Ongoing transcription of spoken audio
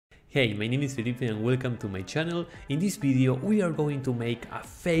Hey, my name is Felipe and welcome to my channel. In this video we are going to make a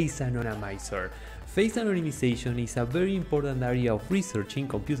face anonymizer. Face anonymization is a very important area of research in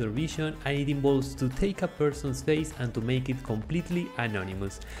computer vision, and it involves to take a person's face and to make it completely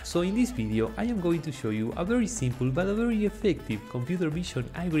anonymous. So in this video I am going to show you a very simple but a very effective computer vision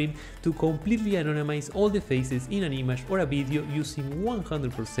algorithm to completely anonymize all the faces in an image or a video using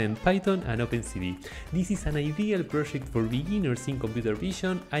 100% Python and OpenCV. This is an ideal project for beginners in computer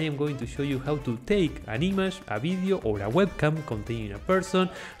vision. I am going to show you how to take an image, a video or a webcam containing a person,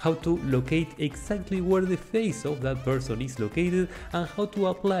 how to locate exactly where the face of that person is located, and how to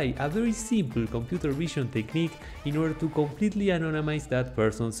apply a very simple computer vision technique in order to completely anonymize that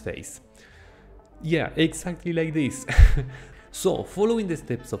person's face. Yeah, exactly like this. So, following the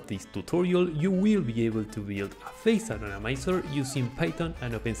steps of this tutorial, you will be able to build a face anonymizer using Python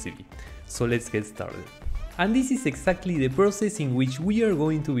and OpenCV. So let's get started. And this is exactly the process in which we are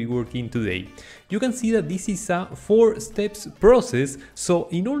going to be working today. You can see that this is a 4-steps process, so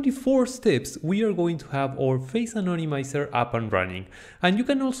in only 4 steps we are going to have our face anonymizer up and running. And you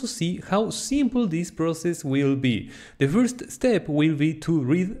can also see how simple this process will be. The first step will be to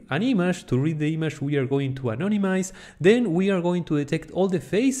read an image, to read the image we are going to anonymize. Then we are going to detect all the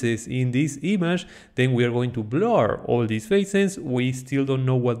faces in this image. Then we are going to blur all these faces. We still don't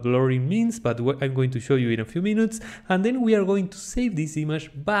know what blurring means, but I'm going to show you in a few minutes. And then we are going to save this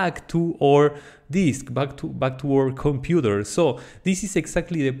image back to our disk, back to our computer. So this is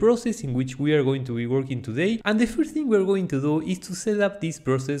exactly the process in which we are going to be working today. And the first thing we're going to do is to set up this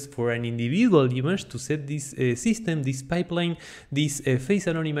process for an individual image, to set this system, this pipeline, this face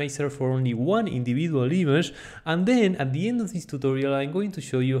anonymizer for only one individual image. And then at the end of this tutorial I'm going to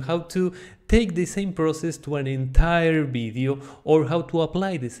show you how to take the same process to an entire video, or how to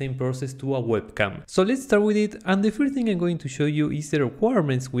apply the same process to a webcam. So let's start with it, and the first thing I'm going to show you is the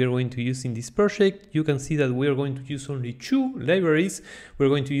requirements we are going to use in this project. You can see that we are going to use only 2 libraries. We're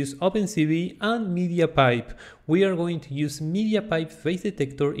going to use OpenCV and Mediapipe. We are going to use Mediapipe face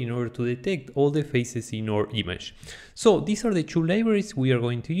detector in order to detect all the faces in our image. So these are the 2 libraries we are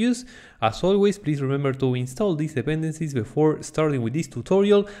going to use. As always, please remember to install these dependencies before starting with this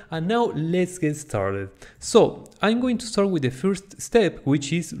tutorial. And now let's get started. So I'm going to start with the first step,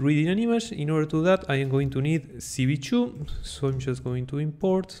 which is reading an image. In order to do that, I am going to need CV2. So I'm just going to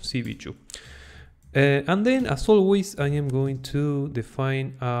import CV2. And then, as always, I am going to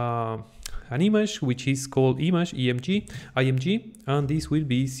define an image which is called image img, and this will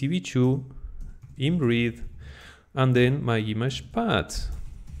be CV2 imread, and then my image path,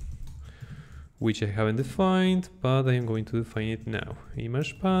 which I haven't defined, but I am going to define it now.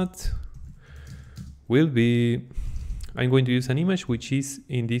 Image path will be, I'm going to use an image which is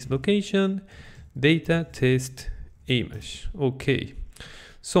in this location, data test image. Okay,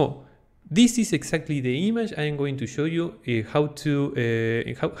 so this is exactly the image. I am going to show you how to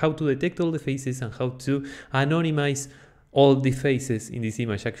detect all the faces and how to anonymize all the faces in this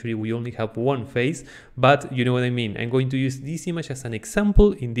image. Actually, we only have one face, but you know what I mean. I'm going to use this image as an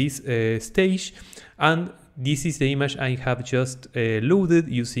example in this stage, and this is the image I have just loaded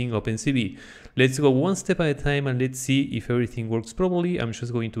using OpenCV. Let's go one step at a time and let's see if everything works properly. I'm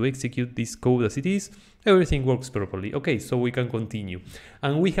just going to execute this code as it is. Everything works properly. Okay, so we can continue.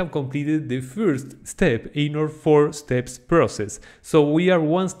 And we have completed the first step in our 4 steps process. So we are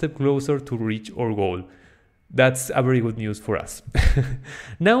one step closer to reach our goal. That's a very good news for us.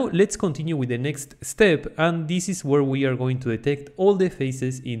 Now let's continue with the next step, and this is where we are going to detect all the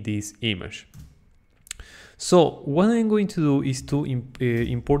faces in this image. So what I'm going to do is to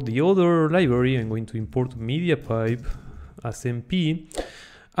import the other library. I'm going to import Mediapipe as MP,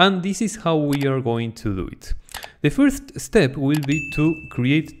 and this is how we are going to do it. The first step will be to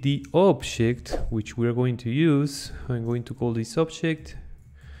create the object which we are going to use. I'm going to call this object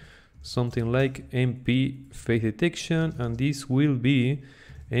something like MP face detection, and this will be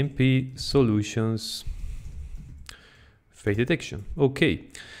MP solutions face detection. Okay.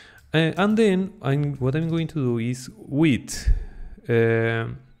 And then what I'm going to do is with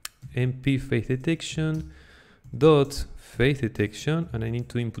MP face detection dot face detection, and I need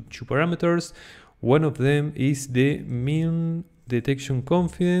to input 2 parameters. One of them is the mean detection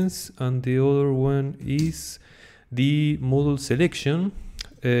confidence, and the other one is the model selection.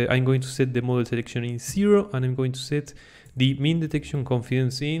 I'm going to set the model selection in 0, and I'm going to set the mean detection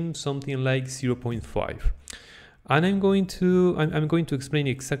confidence in something like 0.5. And I'm going to explain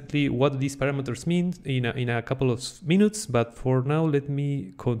exactly what these parameters mean in a couple of minutes, but for now let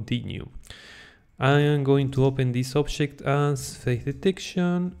me continue. I am going to open this object as face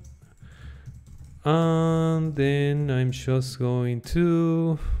detection, and then I'm just going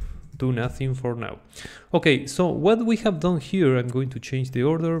to do nothing for now. Okay, so what we have done here, I'm going to change the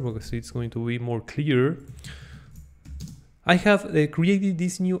order because it's going to be more clear. I have created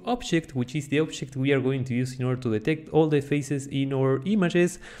this new object, which is the object we are going to use in order to detect all the faces in our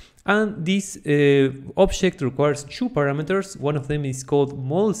images. And this object requires two parameters. One of them is called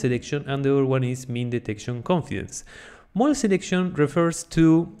model selection and the other one is mean detection confidence. Model selection refers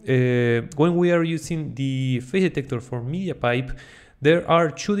to when we are using the face detector for Mediapipe, there are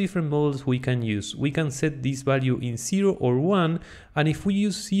two different models we can use. We can set this value in 0 or 1, and if we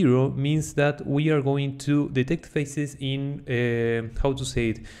use 0 means that we are going to detect faces in,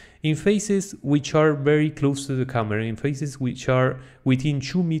 in faces which are very close to the camera, in faces which are within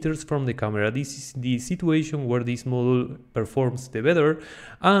 2 meters from the camera. This is the situation where this model performs the better,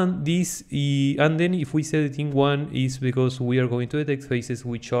 and then if we set it in 1 is because we are going to detect faces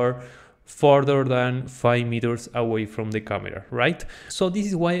which are farther than 5 meters away from the camera, right? So this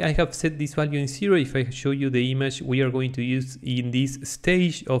is why I have set this value in 0. If I show you the image we are going to use in this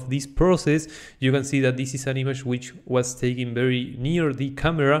stage of this process, you can see that this is an image which was taken very near the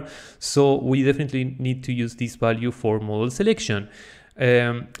camera, so we definitely need to use this value for model selection.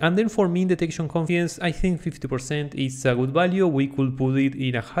 And then for mean detection confidence, I think 50% is a good value. We could put it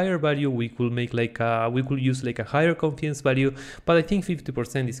in a higher value. We could make we could use like a higher confidence value, but I think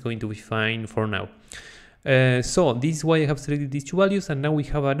 50% is going to be fine for now. So this is why I have selected these two values, and now we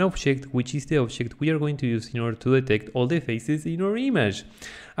have an object, which is the object we are going to use in order to detect all the faces in our image.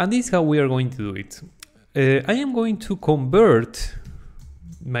 And this is how we are going to do it. I am going to convert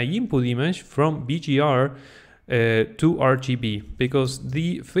my input image from BGR to RGB, because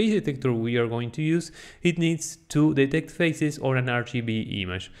the face detector we are going to use, it needs to detect faces on an RGB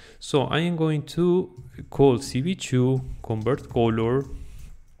image. So I am going to call CV2 convert color,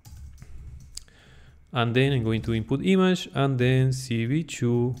 and then I'm going to input image, and then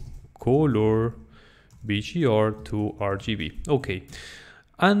CV2 color BGR to RGB. Okay,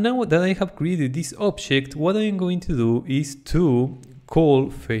 and now that I have created this object, what I'm going to do is to call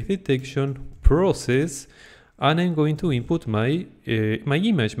face detection process, and I'm going to input my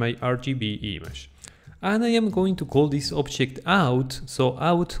image, my RGB image. And I am going to call this object out. So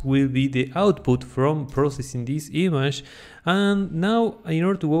out will be the output from processing this image. And now, in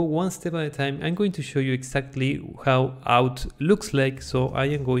order to go one step at a time, I'm going to show you exactly how out looks like. So I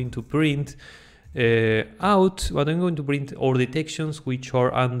am going to print out, but I'm going to print our detections, which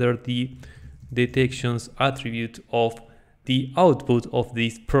are under the detections attribute of the output of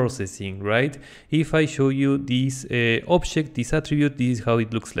this processing, right? If I show you this object, this attribute, this is how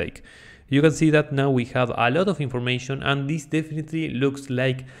it looks like. You can see that now we have a lot of information, and this definitely looks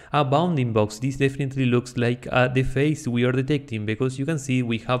like a bounding box. This definitely looks like the face we are detecting, because you can see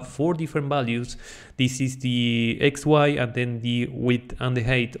we have 4 different values. This is the XY and then the width and the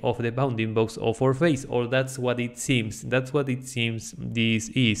height of the bounding box of our face, or that's what it seems. That's what it seems this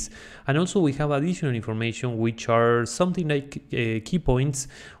is. And also we have additional information, which are something like key points.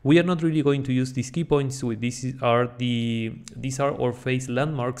 We are not really going to use these key points. These are our face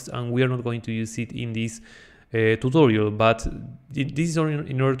landmarks, and we are not going to use it in this tutorial, but this is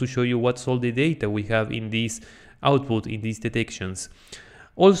in order to show you what's all the data we have in this output, in these detections.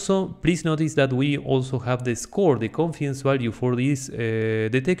 Also, please notice that we also have the score, the confidence value for this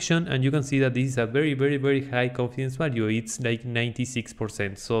detection, and you can see that this is a very, very, very high confidence value. It's like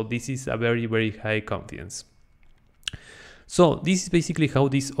 96%, so this is a very, very high confidence. So this is basically how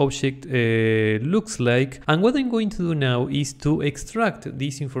this object looks like, and what I'm going to do now is to extract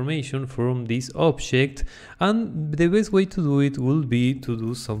this information from this object, and the best way to do it will be to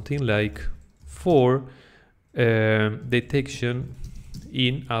do something like for detection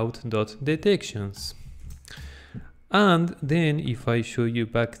in out.detections. And then if I show you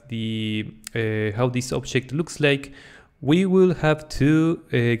back the how this object looks like, we will have to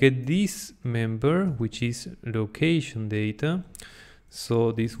get this member, which is location data.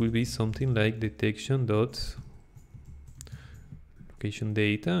 So this will be something like detection dot location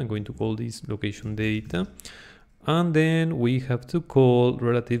data. I'm going to call this location data, and then we have to call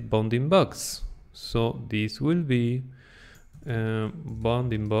relative bounding box. So this will be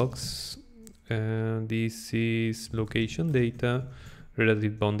bounding box, and this is location data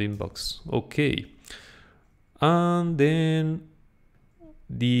relative bounding box. Okay, and then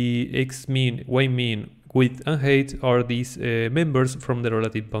the x mean, y mean, width and height are these members from the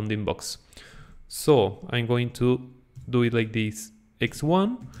relative bounding box. So I'm going to do it like this: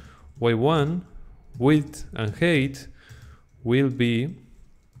 x1, y1, width and height will be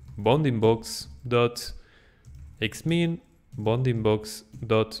bounding box dot x mean, bounding box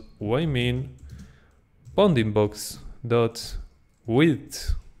dot y mean, bounding box dot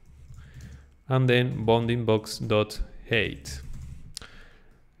width and then bounding box dot height.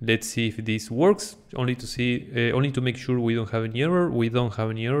 Let's see if this works, only to make sure we don't have any error. We don't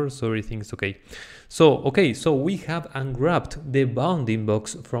have any error, so everything's okay. So we have unwrapped the bounding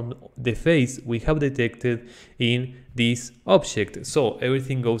box from the face we have detected in this object. So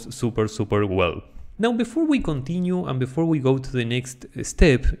everything goes super well. Now, before we continue and before we go to the next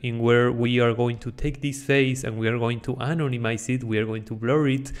step in where we are going to take this face and we are going to anonymize it, we are going to blur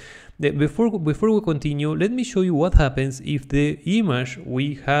it, before we continue, let me show you what happens if the image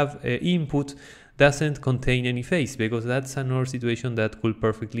we have input doesn't contain any face, because that's another situation that could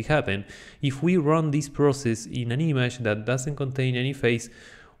perfectly happen. If we run this process in an image that doesn't contain any face,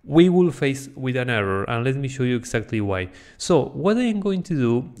 we will face with an error, and let me show you exactly why. So what I am going to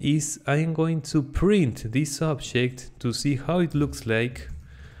do is I am going to print this object to see how it looks like,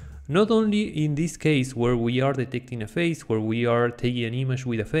 not only in this case where we are detecting a face, where we are taking an image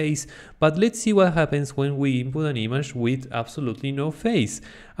with a face, but let's see what happens when we input an image with absolutely no face.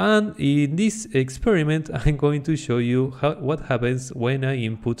 And in this experiment, I'm going to show you what happens when I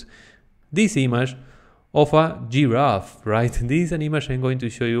input this image of a giraffe, right? This is an image. I'm going to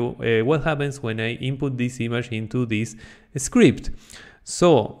show you what happens when I input this image into this script.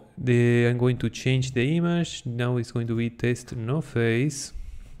 So I'm going to change the image. Now it's going to be test no face.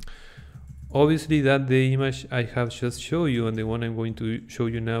 Obviously that the image I have just shown you and the one I'm going to show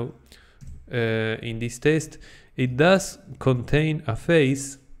you now in this test, it does contain a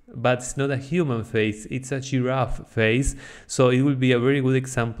face, but it's not a human face, it's a giraffe face. So it will be a very good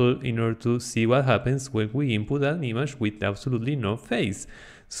example in order to see what happens when we input an image with absolutely no face.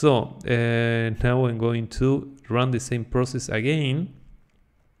 So now I'm going to run the same process again,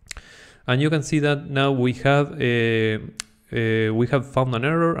 and you can see that now we have found an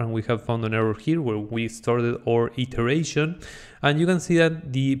error, and we have found an error here where we started our iteration. And you can see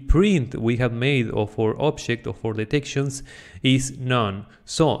that the print we have made of our object, of our detections, is none.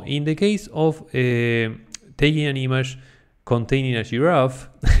 So in the case of taking an image containing a giraffe,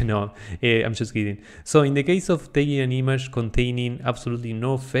 no, I'm just kidding. So in the case of taking an image containing absolutely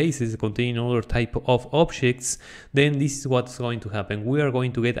no faces, containing other type of objects, then this is what's going to happen. We are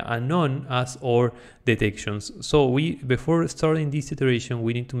going to get a none as our detections. So before starting this iteration,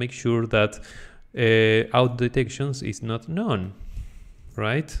 we need to make sure that out detections is not none,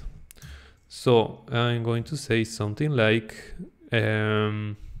 right? So I'm going to say something like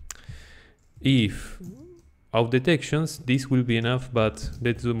if out detections, this will be enough, but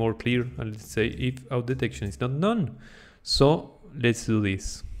let's do more clear, and let's say if out detection is not none. So let's do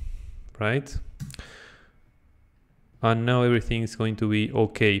this, right? And now everything is going to be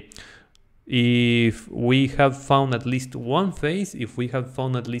okay. If we have found at least one face, if we have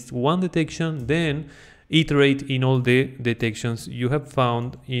found at least one detection, then iterate in all the detections you have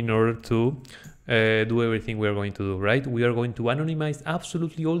found in order to do everything we are going to do, right? We are going to anonymize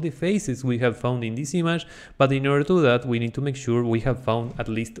absolutely all the faces we have found in this image, but in order to do that, we need to make sure we have found at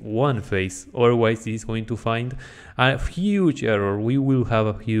least one face. Otherwise, this is going to find a huge error. We will have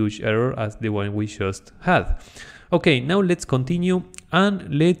a huge error as the one we just had. Okay, now let's continue,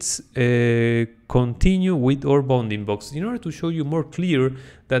 and let's continue with our bounding box. In order to show you more clear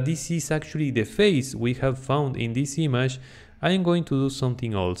that this is actually the face we have found in this image, I am going to do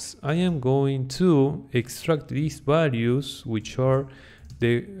something else. I am going to extract these values, which are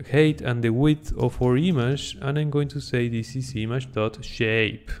the height and the width of our image, and I'm going to say this is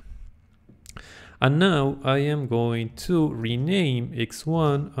image.shape. And now I am going to rename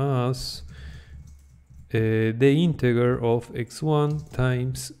x1 as the integer of x1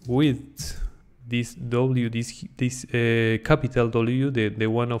 times width, this w, this capital W, the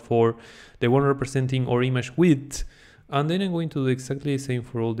one representing our image width. And then I'm going to do exactly the same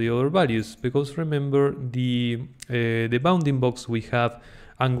for all the other values, because remember the bounding box we have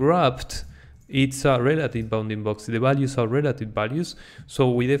unwrapped, it's a relative bounding box. The values are relative values,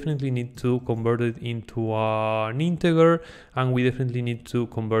 so we definitely need to convert it into an integer, and we definitely need to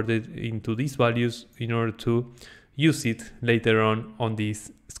convert it into these values in order to use it later on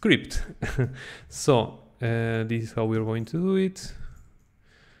this script. So this is how we're going to do it.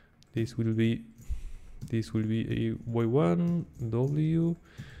 This will be a y1 w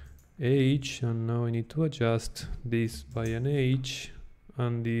h, and now I need to adjust this by an h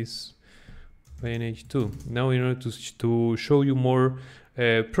and this by an h2. Now in order to show you more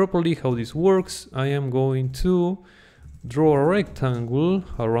properly how this works, I am going to draw a rectangle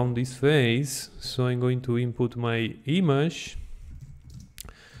around this face. So I'm going to input my image,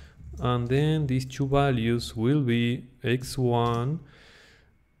 and then these two values will be x1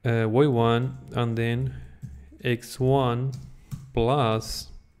 y1 and then x1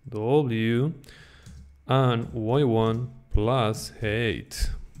 plus W and y1 plus height.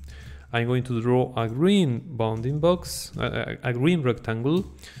 I'm going to draw a green bounding box, a green rectangle,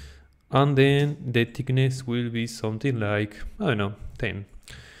 and then the thickness will be something like, I don't know, 10.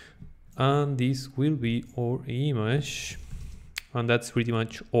 And this will be our image, and that's pretty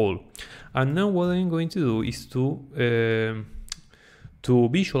much all. And now what I'm going to do is to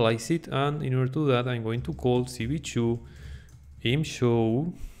visualize it, and in order to do that I'm going to call cv2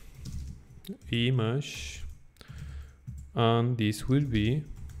 imshow image, and this will be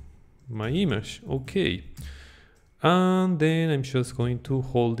my image. Okay, and then I'm just going to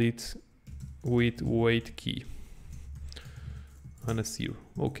hold it with weight key and a 0.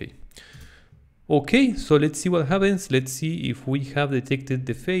 Okay, so let's see what happens. Let's see if we have detected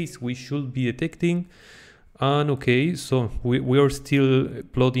the face we should be detecting. And okay, so we are still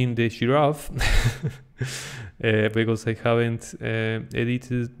plotting the giraffe because I haven't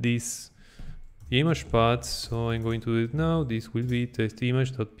edited this image path, so I'm going to do it now. This will be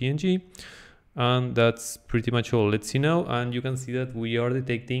testimage.png, and that's pretty much all. Let's see now, and you can see that we are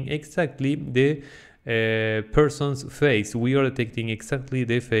detecting exactly the person's face. We are detecting exactly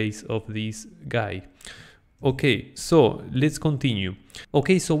the face of this guy. Okay, so let's continue.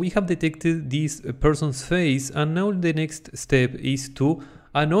 Okay, so we have detected this person's face, and now the next step is to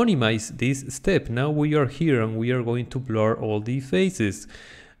anonymize this step. Now we are here and we are going to blur all the faces.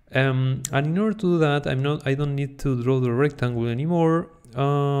 And in order to do that, I don't need to draw the rectangle anymore.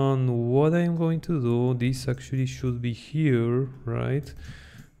 And what I'm going to do, this actually should be here, right?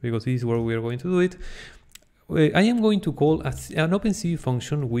 Because this is where we are going to do it. I am going to call an OpenCV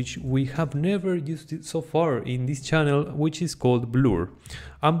function which we have never used so far in this channel, which is called blur.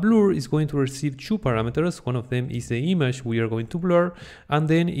 And blur is going to receive two parameters. One of them is the image we are going to blur, and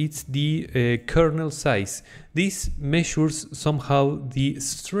then it's the kernel size. This measures somehow the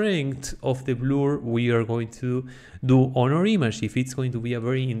strength of the blur we are going to do on our image, if it's going to be a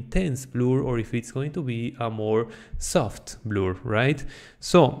very intense blur or if it's going to be a more soft blur, right?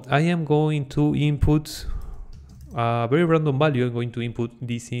 So I am going to input a very random value. I'm going to input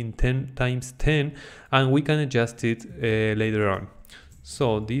this in 10 times 10, and we can adjust it later on.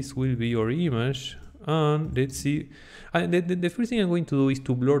 So this will be our image, and let's see. The first thing I'm going to do is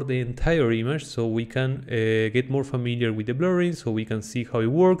to blur the entire image so we can get more familiar with the blurring, so we can see how it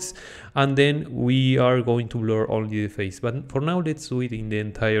works, and then we are going to blur only the face. But for now, let's do it in the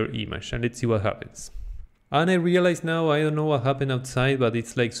entire image, and let's see what happens. And I realize now, I don't know what happened outside, but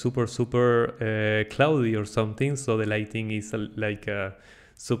it's like super cloudy or something, so the lighting is like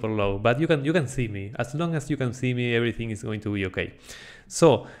super low. But you can see me. As long as you can see me, everything is going to be okay.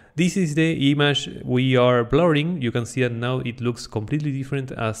 So this is the image we are blurring. You can see that now it looks completely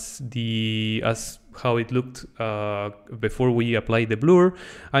different as how it looked before we applied the blur,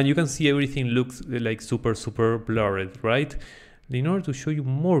 and you can see everything looks like super blurred, right? In order to show you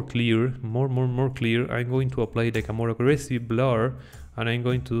more clear, more clear, I'm going to apply like a more aggressive blur, and I'm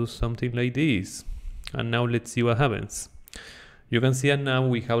going to do something like this. And now let's see what happens. You can see that now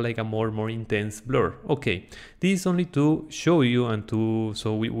we have like a more intense blur. Okay, this is only to show you and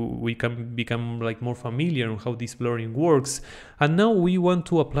so we can become like more familiar on how this blurring works. And now we want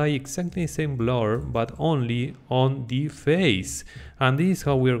to apply exactly the same blur, but only on the face. And this is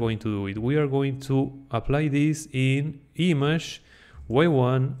how we are going to do it. We are going to apply this in image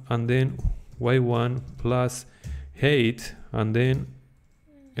y1, and then y1 plus height, and then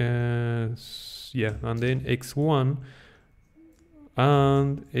and then x1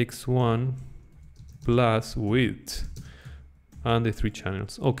 and x1 plus width, and the 3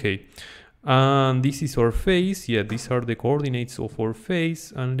 channels. Okay, and this is our face. Yeah, these are the coordinates of our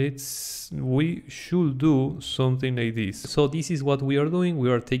face, and we should do something like this. So this is what we are doing.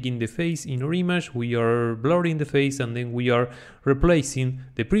 We are taking the face in our image, we are blurring the face, and then we are replacing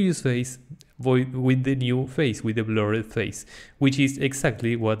the previous face with the new face, with the blurred face, which is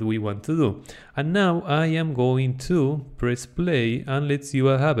exactly what we want to do. And now I am going to press play, and let's see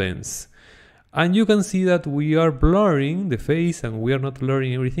what happens. And you can see that we are blurring the face and we are not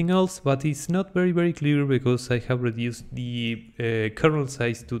blurring everything else, but it's not very clear because I have reduced the kernel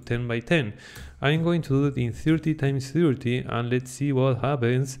size to 10 by 10. I'm going to do it in 30 times 30, and let's see what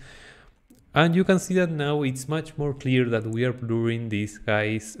happens. And you can see that now it's much more clear that we are blurring this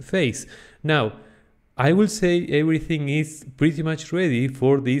guy's face. Now, I will say everything is pretty much ready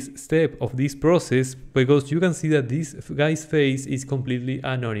for this step of this process, because you can see that this guy's face is completely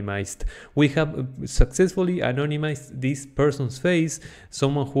anonymized. We have successfully anonymized this person's face.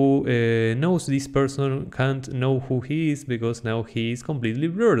 Someone who knows this person can't know who he is, because now he is completely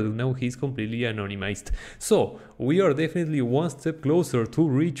blurred, now he is completely anonymized. So we are definitely one step closer to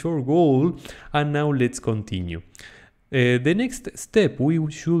reach our goal, and now let's continue. The next step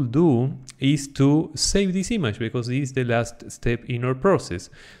we should do is to save this image, because this is the last step in our process.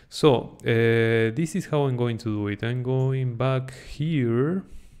 So this is how I'm going to do it. I'm going back here.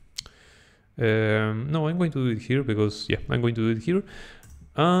 No, I'm going to do it here, because yeah, I'm going to do it here.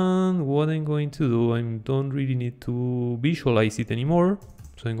 And what I'm going to do, I don't really need to visualize it anymore.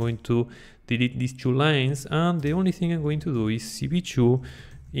 So I'm going to delete these two lines, and the only thing I'm going to do is cp2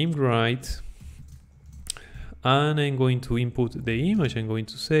 imwrite, and I'm going to input the image I'm going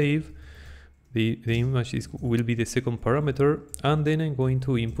to save. The image will be the second parameter, and then I'm going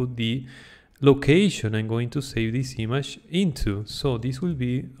to input the location I'm going to save this image into. So this will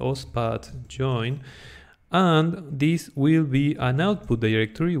be ospath join, and this will be an output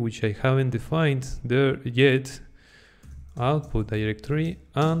directory, which I haven't defined there yet. Output directory,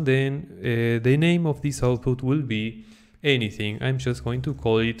 and then the name of this output will be anything. I'm just going to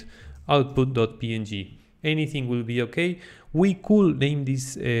call it output.png. Anything will be okay. We could name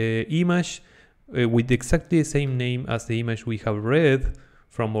this image with exactly the same name as the image we have read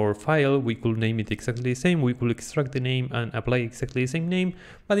from our file. We could name it exactly the same. We could extract the name and apply exactly the same name,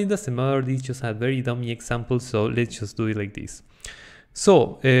 but it doesn't matter. This just a very dummy example, so let's just do it like this.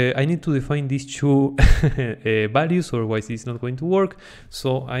 So I need to define these two values, otherwise it's not going to work.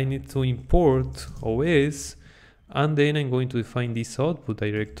 So I need to import OS, and then I'm going to define this output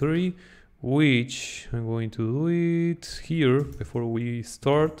directory, which I'm going to do it here before we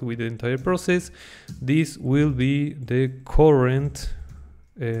start with the entire process. This will be the current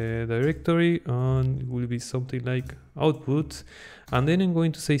directory, and it will be something like output. And then I'm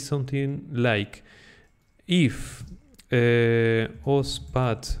going to say something like, if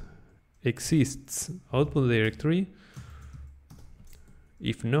ospath exists output directory,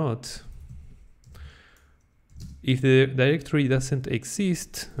 if not, if the directory doesn't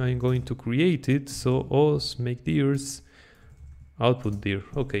exist, I'm going to create it. So os make dirs output dir.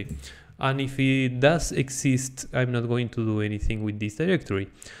 Okay. And if it does exist, I'm not going to do anything with this directory.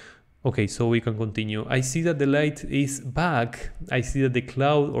 Okay, so we can continue. I see that the light is back. I see that the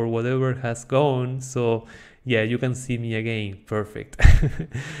cloud or whatever has gone. So yeah, you can see me again. Perfect.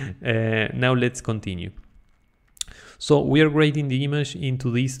 Now let's continue. So we are writing the image into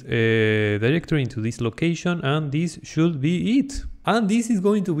this directory, into this location, and this should be it. And this is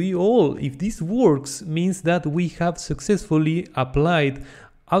going to be all. If this works, means that we have successfully applied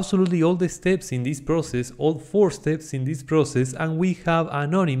absolutely all the steps in this process, all 4 steps in this process, and we have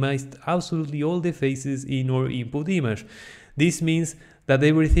anonymized absolutely all the faces in our input image. This means that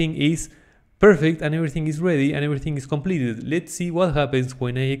everything is perfect and everything is ready and everything is completed. Let's see what happens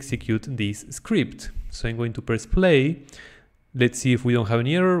when I execute this script. So I'm going to press play. Let's see if we don't have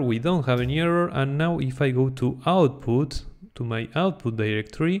any error. We don't have any error. And now if I go to output, to my output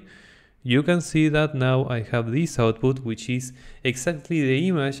directory, you can see that now I have this output, which is exactly the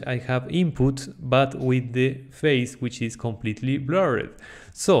image I have input, but with the face which is completely blurred.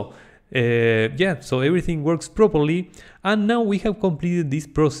 So yeah, so everything works properly, and now we have completed this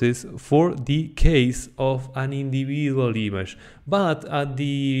process for the case of an individual image. But at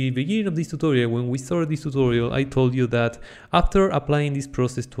the beginning of this tutorial, when we started this tutorial, I told you that after applying this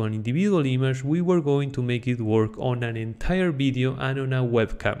process to an individual image, we were going to make it work on an entire video and on a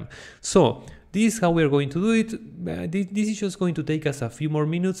webcam. So this is how we are going to do it. This is just going to take us a few more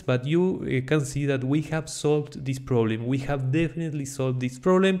minutes, but you can see that we have solved this problem. We have definitely solved this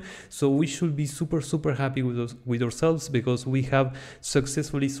problem. So we should be super happy with ourselves, because we have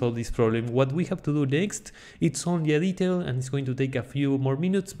successfully solved this problem. What we have to do next, it's only a detail and it's going to take a few more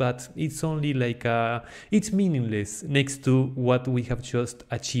minutes, but it's only like it's meaningless next to what we have just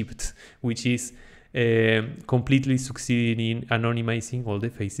achieved, which is completely succeeding in anonymizing all the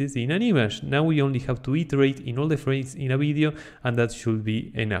faces in an image. Now we only have to iterate in all the frames in a video, and that should be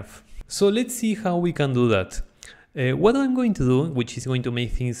enough. So let's see how we can do that. What I'm going to do, which is going to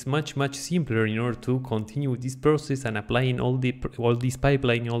make things much simpler in order to continue with this process and applying all this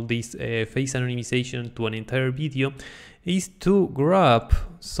pipeline, all this face anonymization to an entire video, is to grab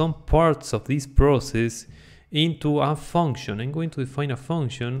some parts of this process into a function. I'm going to define a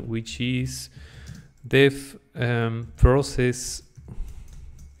function which is def process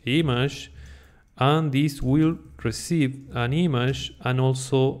image, and this will receive an image and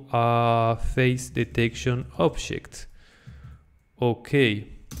also a face detection object. Okay,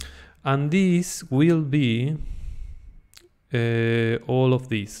 and this will be all of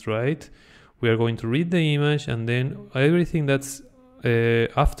this, right? We are going to read the image, and then everything that's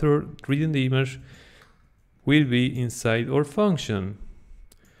after reading the image will be inside our function.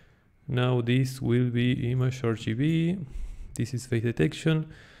 Now this will be image RGB, this is face detection.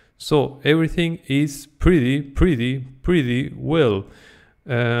 So everything is pretty well.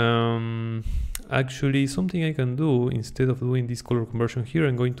 Actually, something I can do, instead of doing this color conversion here,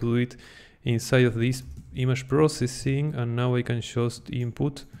 I'm going to do it inside of this image processing, and now I can just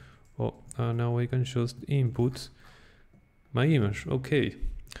input. Now I can just input my image. Okay,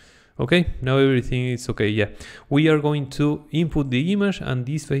 now everything is okay. Yeah, we are going to input the image and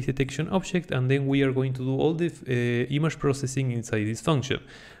this face detection object, and then we are going to do all the image processing inside this function.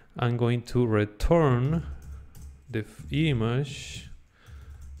 I'm going to return the image,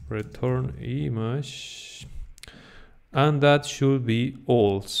 and that should be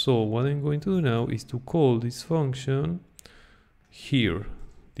all. So what I'm going to do now is to call this function here.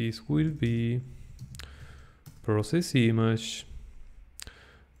 This will be process image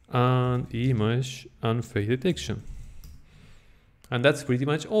and face detection. And that's pretty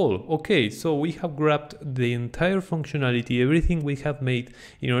much all. Okay, so we have grabbed the entire functionality, everything we have made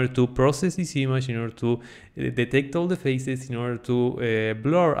in order to process this image, in order to detect all the faces, in order to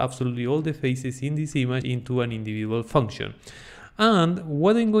blur absolutely all the faces in this image into an individual function. And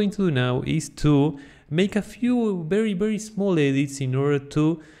what I'm going to do now is to make a few very small edits in order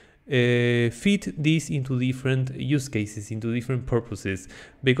to fit this into different use cases, into different purposes,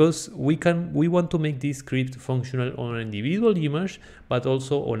 because we want to make this script functional on an individual image, but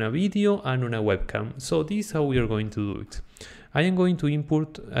also on a video and on a webcam. So this is how we are going to do it. I am going to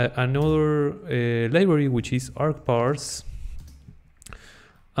import another library, which is argparse,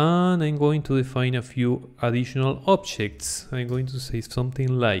 and I'm going to define a few additional objects. I'm going to say something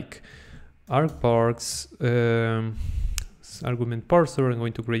like argparse argument parser. I'm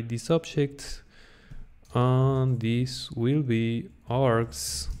going to create this object, and this will be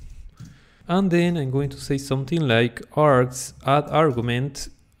args, and then I'm going to say something like args add argument,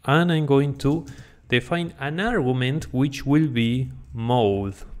 and I'm going to define an argument which will be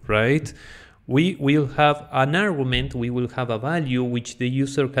mode, right? We will have an argument, we will have a value which the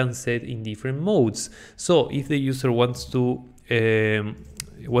user can set in different modes. So if the user wants to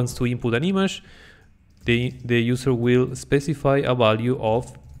input an image, the user will specify a value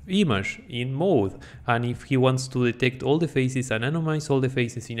of image in mode, and if he wants to detect all the faces and anonymize all the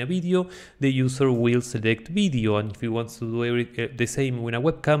faces in a video, the user will select video, and if he wants to do the same with a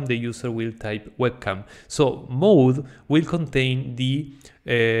webcam, the user will type webcam. So mode will contain the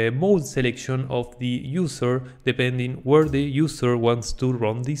mode selection of the user depending where the user wants to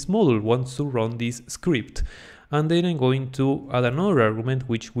run this model, wants to run this script. And then I'm going to add another argument,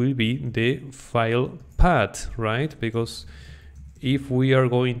 which will be the file path, right? Because if we are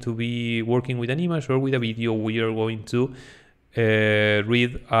going to be working with an image or with a video, we are going to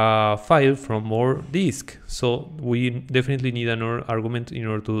read a file from our disk. So we definitely need another argument in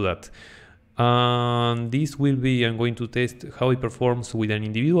order to do that. And this will be, I'm going to test how it performs with an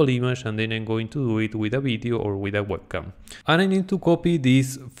individual image, and then I'm going to do it with a video or with a webcam. And I need to copy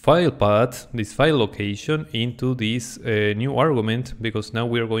this file path, this file location, into this new argument, because now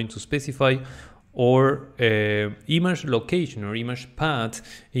we are going to specify our image location or image path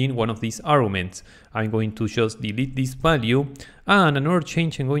in one of these arguments. I'm going to just delete this value, and another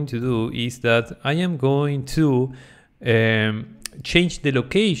change I'm going to do is that I am going to change the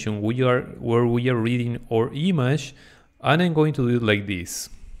location where we are reading our image, and I'm going to do it like this.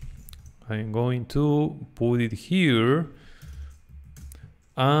 I'm going to put it here,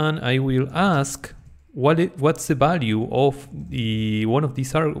 and I will ask what's the value of one of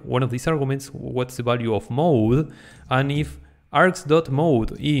these arguments, what's the value of mode, and if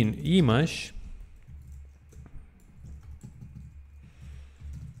args.mode in image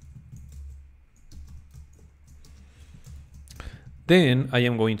then I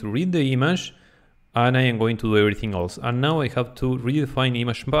am going to read the image, and I am going to do everything else. And now I have to redefine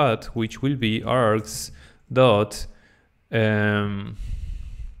image path, which will be args dot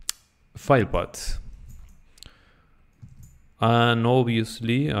file path. And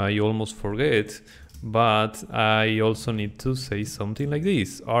obviously I almost forget, but I also need to say something like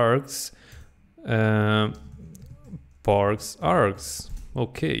this: args parse args.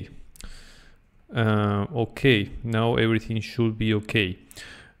 Okay. Okay, now everything should be okay.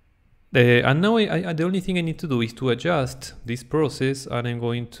 And now the only thing I need to do is to adjust this process, and I'm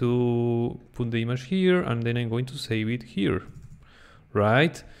going to put the image here, and then I'm going to save it here,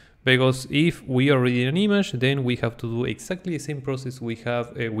 right? Because if we are reading an image, then we have to do exactly the same process we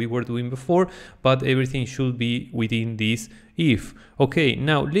were doing before, but everything should be within this if. Okay,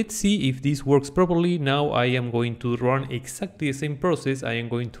 now let's see if this works properly. Now I am going to run exactly the same process. I am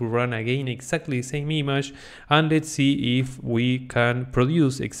going to run again exactly the same image, and let's see if we can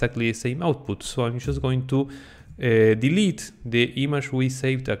produce exactly the same output. So I'm just going to delete the image we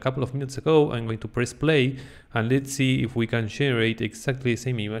saved a couple of minutes ago. I'm going to press play, and let's see if we can generate exactly the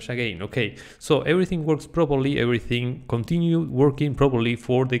same image again. Okay, so everything works properly, everything continued working properly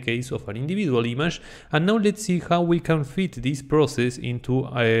for the case of an individual image. And now let's see how we can fit this process into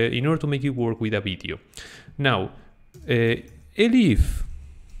in order to make it work with a video. Now elif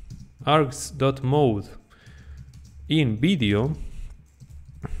args.mode in video,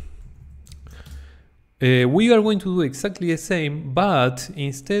 we are going to do exactly the same, but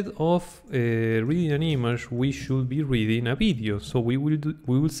instead of reading an image, we should be reading a video. So we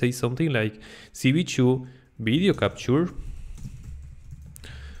will say something like CV2 video capture,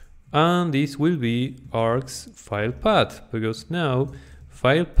 and this will be args file path, because now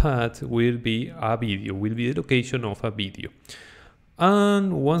file path will be a video, will be the location of a video.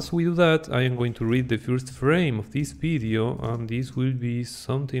 And once we do that, I am going to read the first frame of this video, and this will be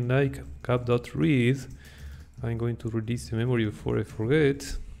something like cap.read. I'm going to release the memory before I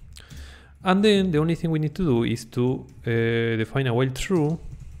forget. And then the only thing we need to do is to define a while true,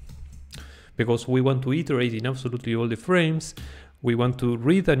 because we want to iterate in absolutely all the frames. We want to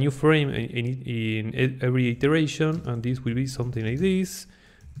read a new frame in every iteration, and this will be something like this.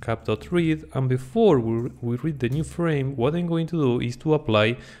 Cap.read, and before we read the new frame, what I'm going to do is to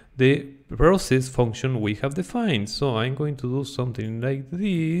apply the process function we have defined. So I'm going to do something like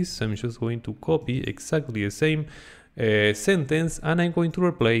this. I'm just going to copy exactly the same sentence, and I'm going to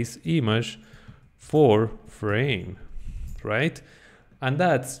replace image for frame, right? And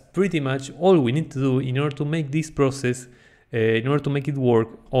that's pretty much all we need to do in order to make this process, in order to make it work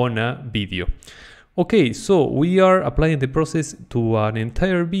on a video. Okay, so we are applying the process to an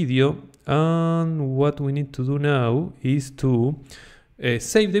entire video, and what we need to do now is to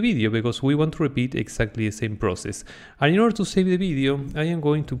save the video, because we want to repeat exactly the same process. And in order to save the video, I am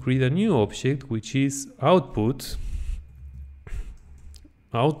going to create a new object, which is output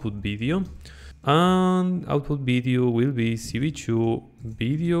video, and output video will be CV2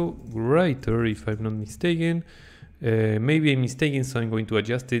 video writer, if I'm not mistaken. Maybe I'm mistaken, so I'm going to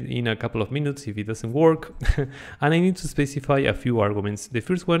adjust it in a couple of minutes if it doesn't work. And I need to specify a few arguments. The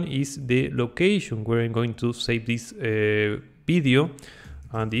first one is the location where I'm going to save this video,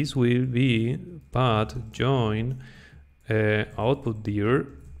 and this will be path join output dir,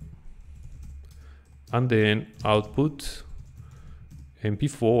 and then output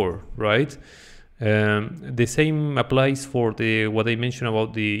mp4, right? The same applies for what I mentioned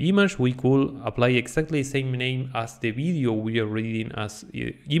about the image. We could apply exactly the same name as the video we are reading as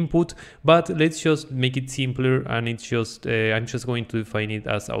input, but let's just make it simpler, and it's just I'm just going to define it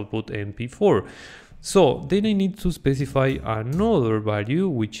as output mp4. So then I need to specify another value,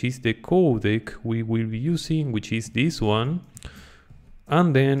 which is the codec we will be using, which is this one,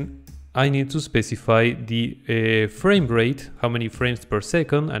 and then I need to specify the frame rate, how many frames per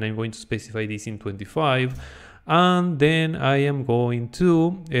second, and I'm going to specify this in 25. And then I am going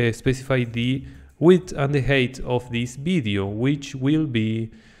to specify the width and the height of this video, which will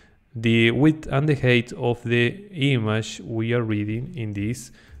be the width and the height of the image we are reading in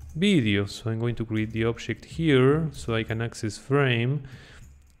this video. So I'm going to create the object here so I can access frame,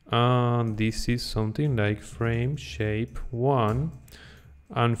 and this is something like frame shape 1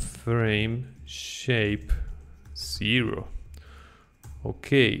 and frame shape 0.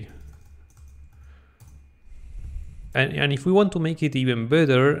 Okay. And if we want to make it even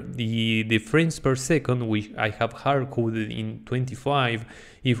better, the frames per second, which I have hard coded in 25,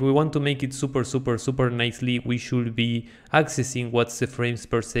 if we want to make it super nicely, we should be accessing what's the frames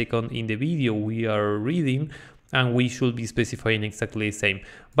per second in the video we are reading, and we should be specifying exactly the same.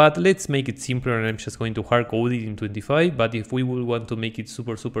 But let's make it simpler, and I'm just going to hard code it in 25. But if we will want to make it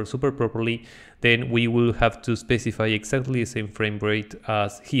super properly, then we will have to specify exactly the same frame rate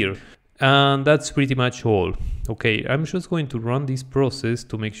as here. And that's pretty much all. Okay, I'm just going to run this process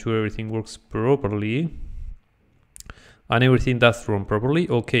to make sure everything works properly. And everything does run properly.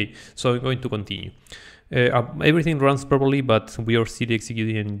 Okay, so I'm going to continue. Everything runs properly, but we are still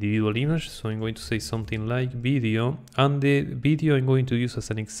executing an individual image. So I'm going to say something like video, and the video I'm going to use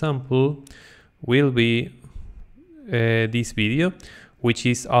as an example will be this video, which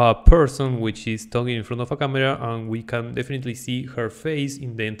is a person which is talking in front of a camera, and we can definitely see her face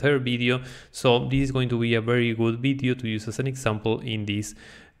in the entire video. So this is going to be a very good video to use as an example in this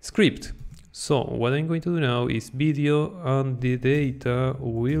script. So what I'm going to do now is video, and the data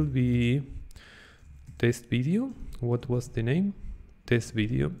will be test video. What was the name? Test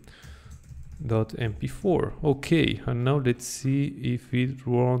video .mp4. Okay, and now let's see if it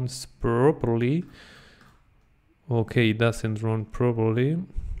runs properly. Okay, it doesn't run properly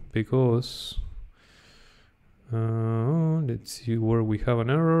because let's see where we have an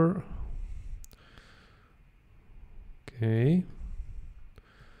error.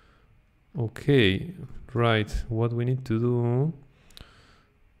 Okay, right, what we need to do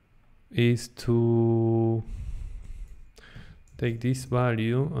is to take this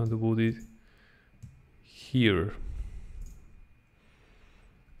value and put it here.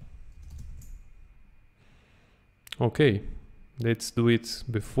 Okay, let's do it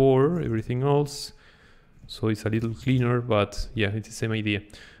before everything else, so it's a little cleaner, but yeah, it's the same idea.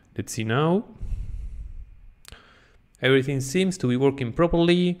 Let's see now. Everything seems to be working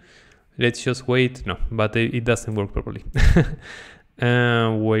properly. Let's just wait. No, but it doesn't work properly.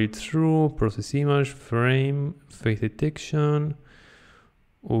 Wait through, process image, frame, face detection.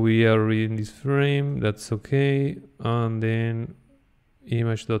 We are reading this frame, that's okay. And then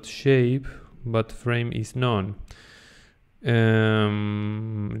image.shape, but frame is none.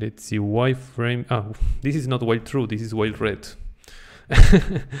 Let's see, why frame. This is not while true, this is while red.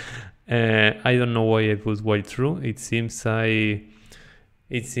 I don't know why I put while true. It seems I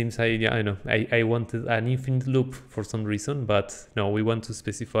know I wanted an infinite loop for some reason, but no, we want to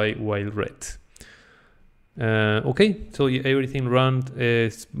specify while red. Okay, so everything ran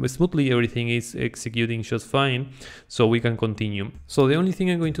smoothly, everything is executing just fine, so we can continue. So the only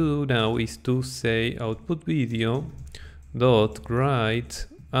thing I'm going to do now is to say output video dot write,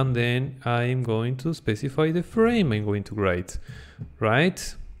 and then I'm going to specify the frame I'm going to write,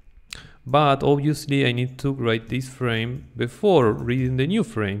 right? But obviously I need to write this frame before reading the new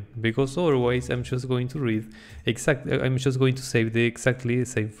frame, because otherwise I'm just going to read I'm just going to save exactly the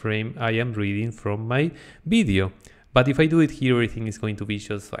same frame I am reading from my video. But if I do it here, everything is going to be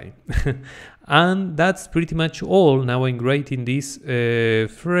just fine. And that's pretty much all. Now I'm writing these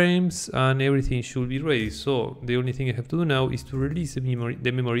frames and everything should be ready. So the only thing I have to do now is to release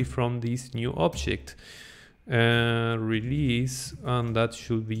the memory from this new object. Release, and that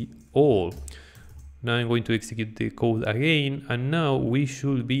should be all. Now I'm going to execute the code again, and now we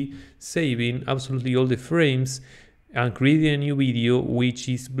should be saving absolutely all the frames and creating a new video which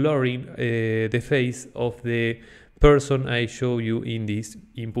is blurring the face of the person I show you in this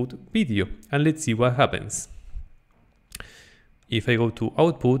input video. And let's see what happens. If I go to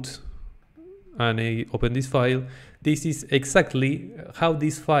output and I open this file, this is exactly how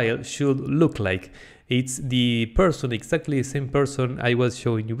this file should look like. It's the person, exactly the same person I was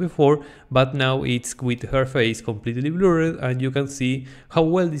showing you before, but now it's with her face completely blurred, and you can see how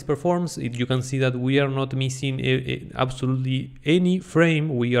well this performs. You can see that we are not missing absolutely any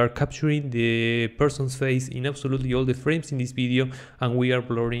frame. We are capturing the person's face in absolutely all the frames in this video, and we are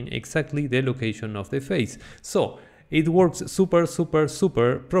blurring exactly the location of the face. So it works super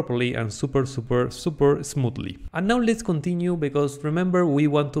properly and super smoothly. And now let's continue, because remember, we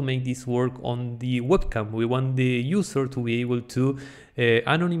want to make this work on the webcam. We want the user to be able to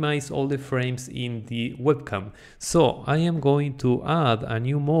anonymize all the frames in the webcam. So I am going to add a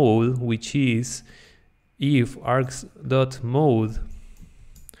new mode, which is if args.mode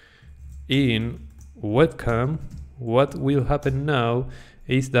in webcam. What will happen now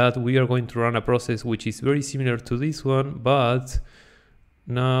is that we are going to run a process which is very similar to this one, but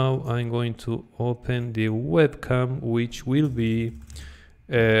now I'm going to open the webcam, which will be,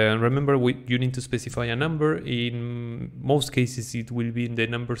 remember, you need to specify a number. In most cases it will be in the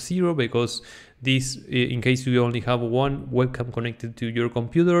number 0, because this, in case you only have one webcam connected to your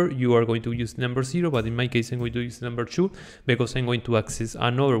computer, you are going to use number 0, but in my case I'm going to use number 2, because I'm going to access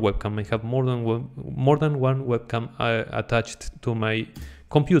another webcam. I have more than one webcam attached to my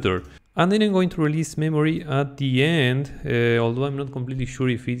computer. And then I'm going to release memory at the end, although I'm not completely sure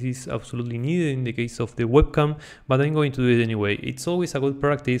if it is absolutely needed in the case of the webcam, but I'm going to do it anyway. It's always a good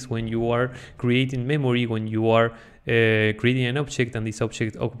practice when you are creating memory, when you are creating an object and this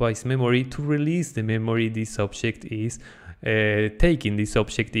object occupies memory, to release the memory this object is taking, this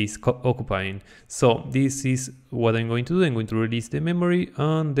object is occupying. So this is what I'm going to do. I'm going to release the memory,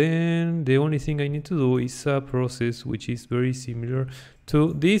 and then the only thing I need to do is a process which is very similar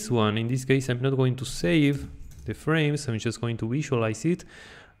to this one. In this case, I'm not going to save the frames, I'm just going to visualize it,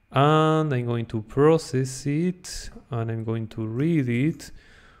 and I'm going to process it and I'm going to read it,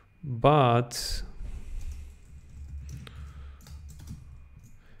 but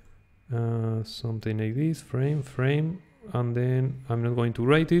something like this, frame, and then I'm not going to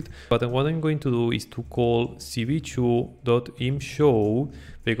write it, but what I'm going to do is to call cv2.imshow,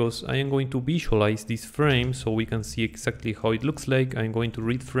 because I am going to visualize this frame so we can see exactly how it looks like. I'm going to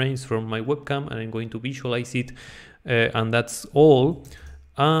read frames from my webcam and I'm going to visualize it, and that's all.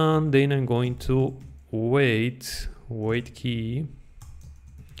 And then I'm going to wait key.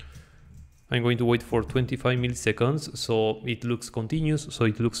 I'm going to wait for 25 milliseconds so it looks continuous, so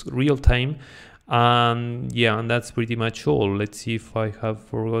it looks real time. And yeah, and that's pretty much all. Let's see if I have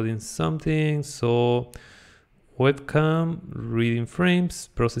forgotten something. So webcam, reading frames,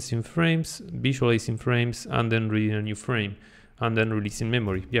 processing frames, visualizing frames, and then reading a new frame, and then releasing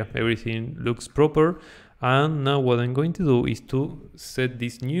memory. Yeah, everything looks proper. And now what I'm going to do is to set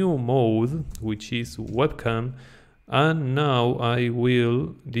this new mode, which is webcam. And now I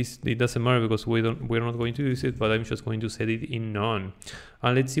will, it doesn't matter because we're not going to use it, but I'm just going to set it in none.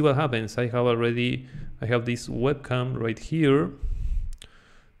 And let's see what happens. I have this webcam right here.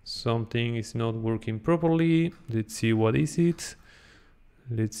 Something is not working properly. Let's see what is it.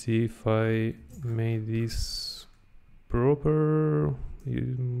 Let's see if I made this proper.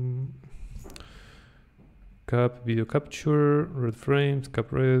 Cap video capture, red frames,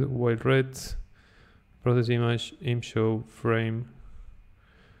 cap red, white red. Process image, show frame,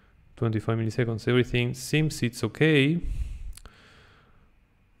 25 milliseconds. Everything seems it's okay.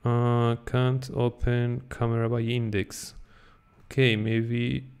 Can't open camera by index. Okay,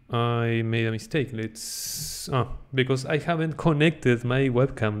 maybe I made a mistake. Because I haven't connected my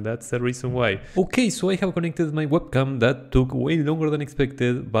webcam. That's the reason why. Okay, so I have connected my webcam. That took way longer than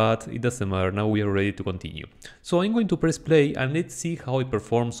expected, but it doesn't matter. Now we are ready to continue. So I'm going to press play and let's see how it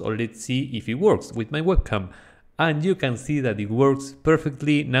performs, or let's see if it works with my webcam. And you can see that it works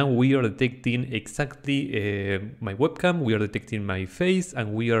perfectly. Now we are detecting exactly my webcam, we are detecting my face,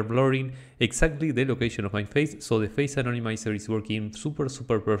 and we are blurring exactly the location of my face. So the face anonymizer is working super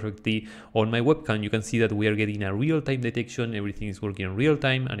perfectly on my webcam. You can see that we are getting a real-time detection, everything is working in real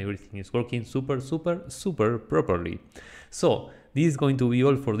time, and everything is working super properly. So this is going to be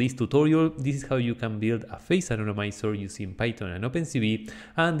all for this tutorial. This is how you can build a face anonymizer using Python and OpenCV,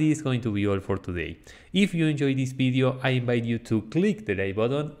 and this is going to be all for today. If you enjoyed this video, I invite you to click the like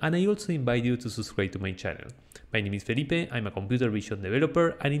button, and I also invite you to subscribe to my channel. My name is Felipe, I'm a computer vision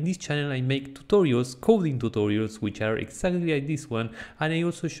developer, and in this channel I make tutorials, coding tutorials, which are exactly like this one, and I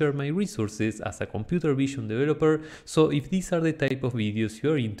also share my resources as a computer vision developer. So if these are the type of videos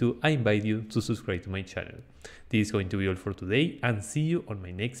you are into, I invite you to subscribe to my channel. This is going to be all for today, and see you on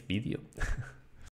my next video.